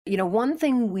One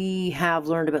thing we have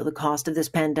learned about the cost of this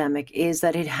pandemic is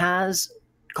that it has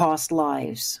cost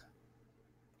lives,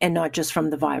 and not just from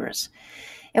the virus.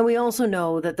 And we also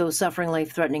know that those suffering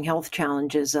life-threatening health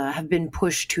challenges have been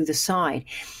pushed to the side.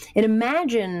 And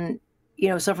imagine,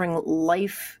 suffering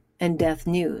life and death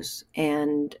news,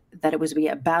 and that it was be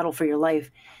a battle for your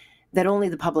life that only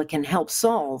the public can help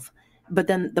solve. But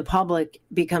then the public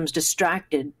becomes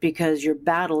distracted because your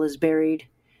battle is buried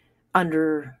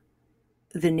under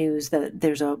the news that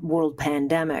there's a world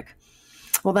pandemic.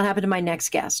 Well, that happened to my next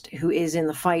guest, who is in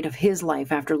the fight of his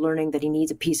life after learning that he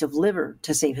needs a piece of liver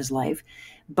to save his life.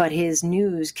 But his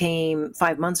news came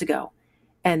 5 months ago,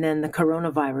 and then the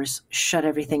coronavirus shut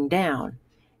everything down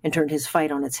and turned his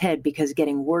fight on its head, because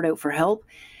getting word out for help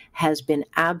has been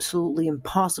absolutely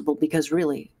impossible, because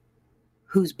really,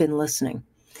 who's been listening?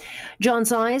 John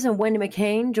Size and Wendy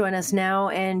McCain join us now.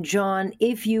 And John,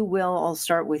 if you will, I'll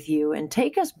start with you and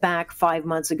take us back 5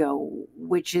 months ago,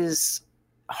 which is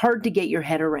hard to get your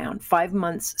head around. 5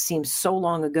 months seems so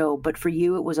long ago, but for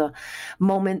you, it was a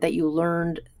moment that you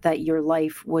learned that your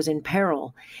life was in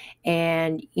peril.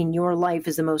 And in your life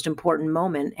is the most important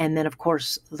moment. And then, of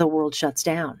course, the world shuts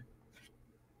down.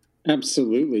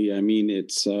 Absolutely. I mean,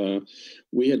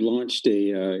 we had launched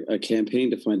a campaign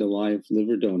to find a live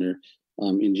liver donor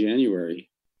in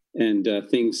January, and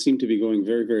things seemed to be going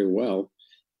very, very well.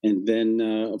 And then,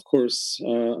 of course,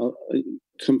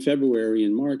 come February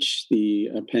and March, the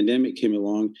pandemic came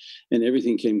along, and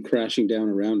everything came crashing down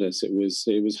around us. It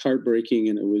was heartbreaking,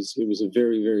 and it was a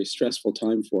very, very stressful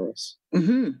time for us.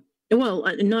 Mm-hmm. Well,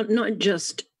 not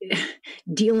just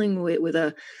dealing with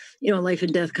a life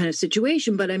and death kind of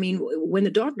situation, but I mean, when the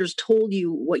doctors told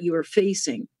you what you were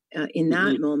facing in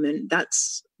that moment,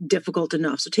 that's difficult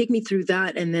enough. So take me through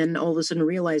that, and then all of a sudden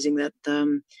realizing that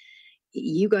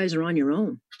you guys are on your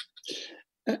own.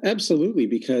 Absolutely,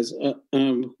 because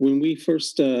when we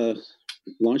first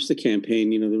launched the campaign,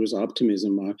 there was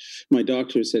optimism. My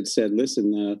doctors had said,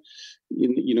 "Listen,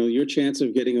 your chance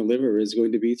of getting a liver is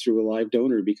going to be through a live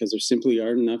donor, because there simply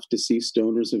aren't enough deceased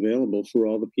donors available for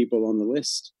all the people on the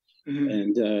list,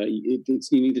 and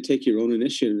you need to take your own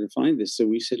initiative to find this." So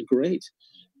we said, "Great."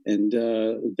 And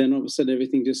then all of a sudden,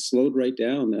 everything just slowed right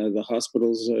down. The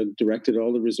hospitals directed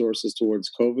all the resources towards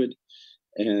COVID,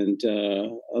 and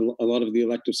a lot of the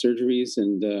elective surgeries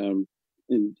and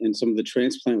some of the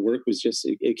transplant work was just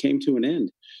it came to an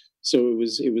end. So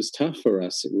it was tough for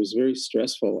us. It was very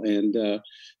stressful, and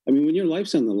I mean, when your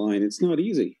life's on the line, it's not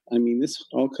easy. I mean, this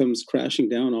all comes crashing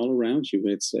down all around you.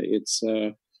 It's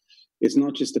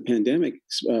not just the pandemic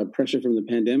pressure from the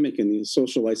pandemic and the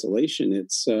social isolation.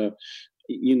 It's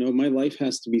my life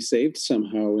has to be saved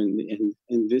somehow,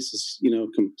 and this is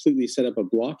completely set up a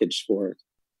blockage for it.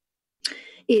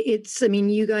 I mean,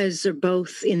 you guys are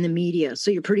both in the media,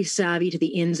 so you're pretty savvy to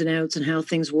the ins and outs and how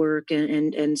things work,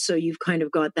 and so you've kind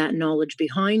of got that knowledge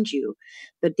behind you.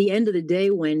 But at the end of the day,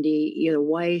 Wendy, you're a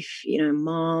wife,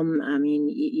 mom, I mean,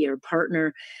 your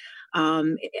partner.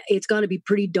 It's got to be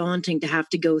pretty daunting to have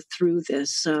to go through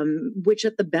this, which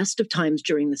at the best of times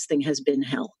during this thing has been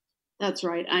hell. That's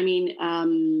right. I mean,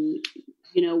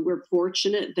 we're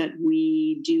fortunate that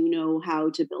we do know how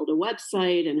to build a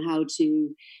website and how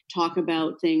to talk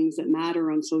about things that matter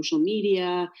on social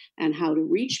media and how to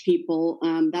reach people.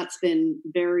 That's been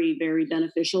very, very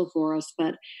beneficial for us.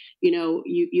 But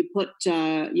you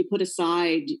put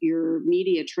aside your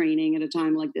media training at a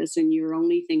time like this, and you're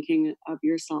only thinking of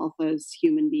yourself as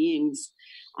human beings.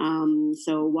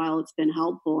 So while it's been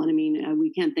helpful, and I mean,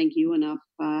 we can't thank you enough,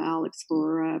 Alex,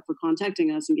 for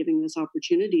contacting us and giving this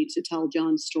opportunity to tell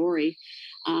John's story.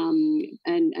 And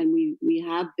we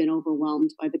have been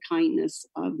overwhelmed by the kindness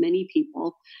of many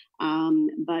people.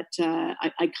 But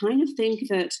I kind of think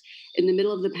that in the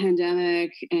middle of the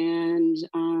pandemic and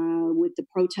with the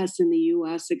protests in the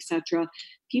U.S., etc.,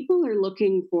 people are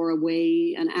looking for a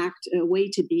way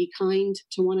to be kind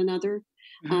to one another.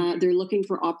 They're looking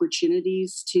for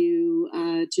opportunities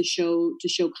to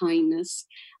show kindness,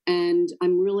 and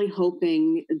I'm really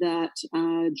hoping that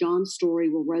John's story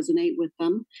will resonate with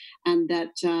them, and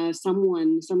that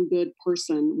some good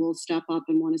person will step up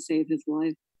and want to save his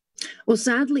life. Well,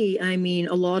 sadly, I mean,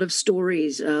 a lot of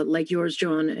stories like yours,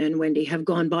 John and Wendy, have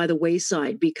gone by the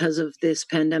wayside because of this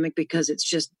pandemic, because it's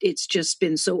just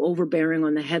been so overbearing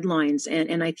on the headlines.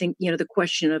 And I think, the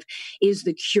question of, is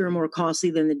the cure more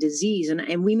costly than the disease?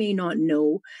 And we may not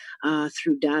know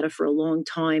through data for a long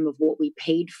time of what we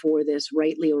paid for this,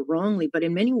 rightly or wrongly. But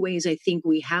in many ways, I think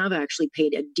we have actually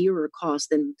paid a dearer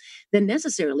cost than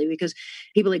necessarily, because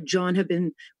people like John have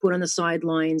been put on the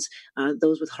sidelines.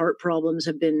 Those with heart problems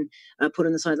have been put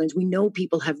on the sidelines. We know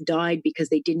people have died because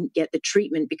they didn't get the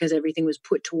treatment because everything was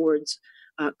put towards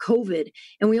COVID.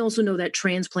 And we also know that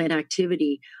transplant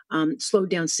activity slowed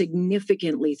down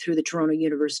significantly through the Toronto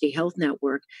University Health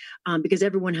Network because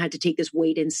everyone had to take this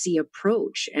wait and see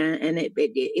approach. And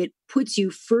it puts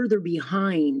you further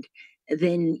behind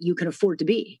than you can afford to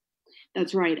be.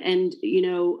 That's right. And,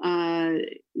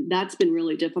 that's been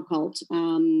really difficult.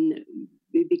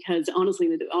 Because honestly,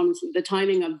 the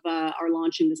timing of our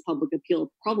launching this public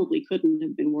appeal probably couldn't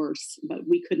have been worse, but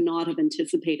we could not have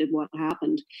anticipated what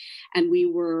happened. And we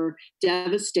were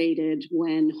devastated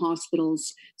when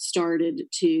hospitals started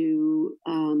to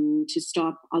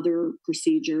stop other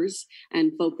procedures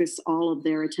and focus all of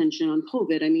their attention on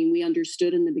COVID. I mean, we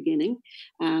understood in the beginning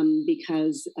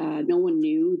because no one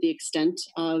knew the extent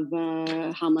of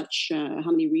how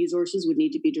many resources would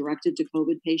need to be directed to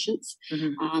COVID patients.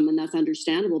 Mm-hmm. And that's understandable.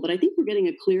 But I think we're getting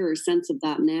a clearer sense of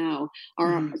that now.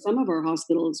 Some of our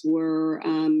hospitals were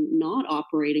not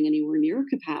operating anywhere near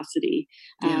capacity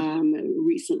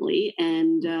recently.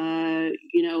 And,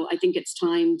 I think it's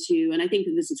time to, and I think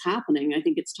that this is happening, I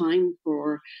think it's time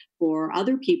for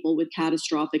other people with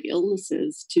catastrophic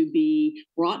illnesses to be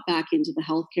brought back into the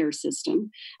healthcare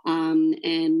system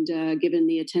and given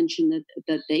the attention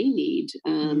that they need.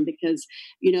 Because,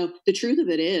 the truth of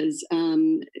it is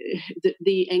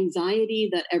the anxiety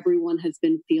that everyone has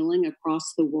been feeling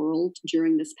across the world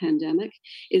during this pandemic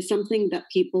is something that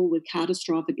people with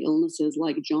catastrophic illnesses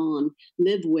like John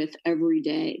live with every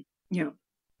day. Yeah.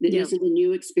 It isn't a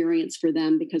new experience for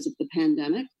them because of the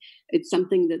pandemic. It's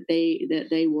something that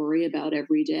they worry about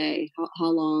every day.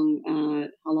 How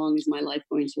long is my life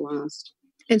going to last?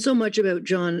 And so much about,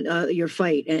 John, your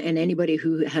fight and anybody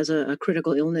who has a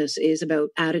critical illness is about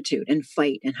attitude and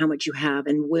fight and how much you have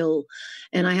and will.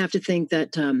 And I have to think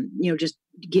that, just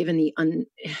given the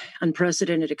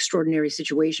unprecedented, extraordinary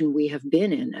situation we have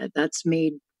been in, that's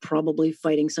made probably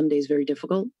fighting some days very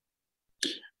difficult.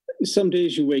 Some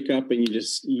days you wake up and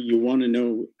you want to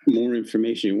know more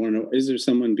information. You want to know, is there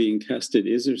someone being tested?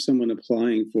 Is there someone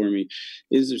applying for me?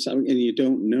 Is there something? And you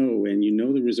don't know. And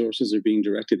the resources are being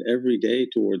directed every day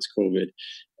towards COVID.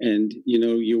 And,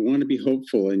 you want to be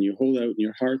hopeful and you hold out in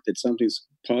your heart that something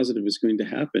positive is going to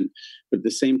happen. But at the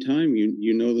same time,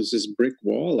 there's this brick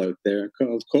wall out there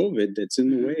called COVID that's in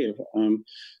the way of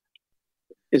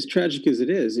as tragic as it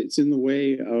is, it's in the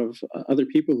way of other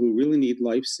people who really need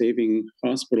life-saving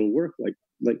hospital work,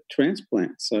 like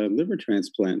transplants, liver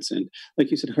transplants, and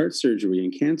like you said, heart surgery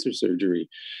and cancer surgery.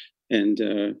 And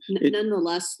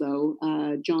nonetheless, though,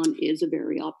 John is a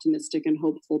very optimistic and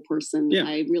hopeful person. Yeah.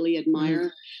 I really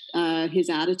admire his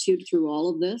attitude through all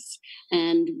of this.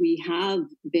 And we have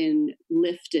been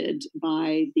lifted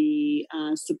by the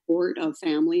support of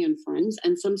family and friends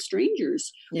and some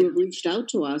strangers who have reached out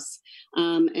to us.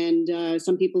 And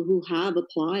some people who have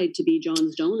applied to be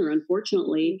John's donor.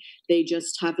 Unfortunately, they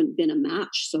just haven't been a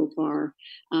match so far.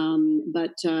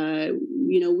 But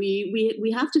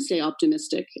we have to stay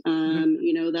optimistic.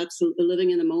 That's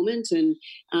living in the moment and,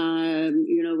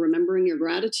 remembering your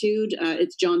gratitude.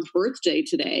 It's John's birthday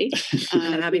today.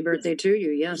 Happy birthday to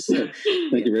you. Yes.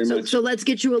 Thank you very much. So let's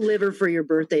get you a liver for your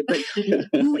birthday. But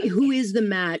who is the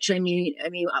match? I mean,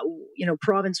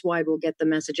 province-wide will get the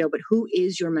message out, but who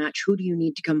is your match? Who do you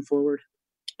need to come forward?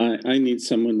 I need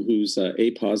someone who's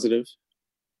A positive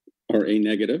or A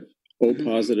negative, O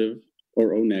positive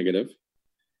or O negative.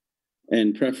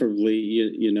 And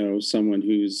preferably, someone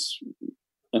who's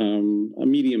a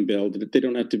medium build. They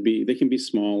don't have to be, they can be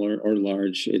small or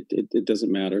large. It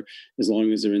doesn't matter as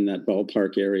long as they're in that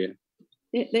ballpark area.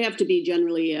 They have to be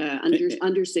generally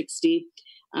under 60,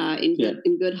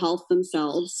 in good health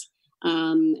themselves.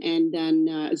 And then,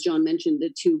 as John mentioned,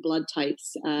 the two blood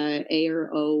types, A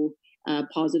or O,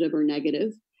 positive or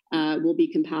negative, will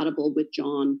be compatible with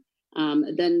John.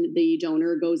 Then the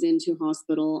donor goes into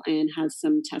hospital and has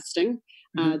some testing.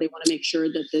 They want to make sure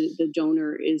that the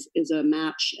donor is a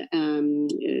match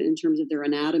in terms of their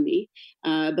anatomy,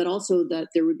 but also that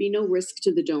there would be no risk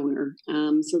to the donor,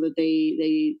 so that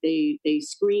they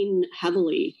screen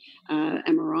heavily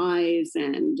MRIs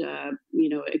and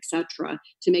etc.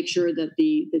 to make sure that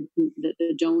the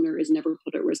donor is never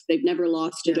put at risk. They've never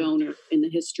lost a donor in the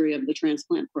history of the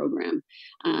transplant program,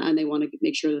 and they want to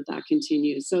make sure that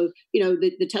continues. So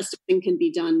the testing can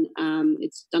be done.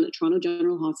 It's done at Toronto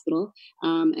General Hospital.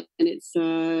 And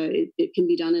it can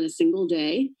be done in a single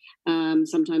day.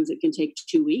 Sometimes it can take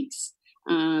 2 weeks,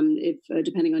 if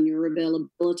depending on your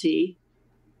availability.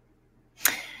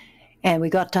 And we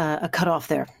got a cutoff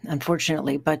there,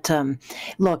 unfortunately. But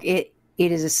look, it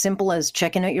is as simple as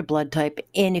checking out your blood type.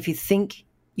 And if you think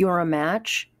you're a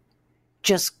match,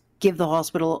 just give the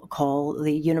hospital a call,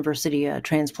 the university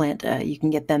transplant. You can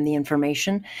get them the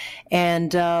information.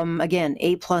 And again,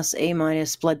 A+, A-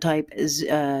 blood type is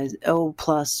O+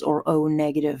 or O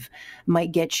negative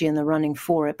might get you in the running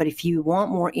for it. But if you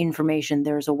want more information,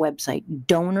 there's a website,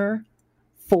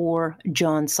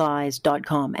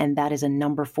 donor4johnsize.com, and that is a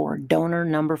number 4,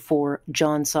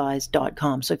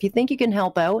 donor4johnsize.com. So if you think you can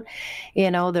help out,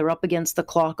 they're up against the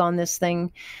clock on this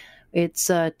thing.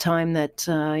 It's time that,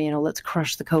 let's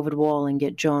crush the COVID wall and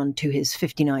get John to his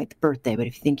 59th birthday. But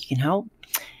if you think you can help,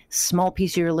 small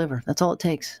piece of your liver, that's all it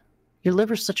takes. Your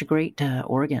liver's such a great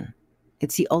organ.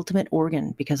 It's the ultimate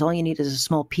organ because all you need is a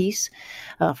small piece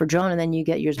for John, and then you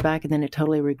get yours back, and then it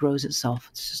totally regrows itself.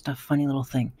 It's just a funny little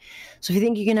thing. So if you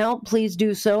think you can help, please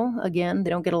do so. Again, they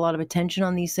don't get a lot of attention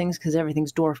on these things because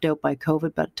everything's dwarfed out by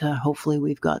COVID, but hopefully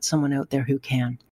we've got someone out there who can.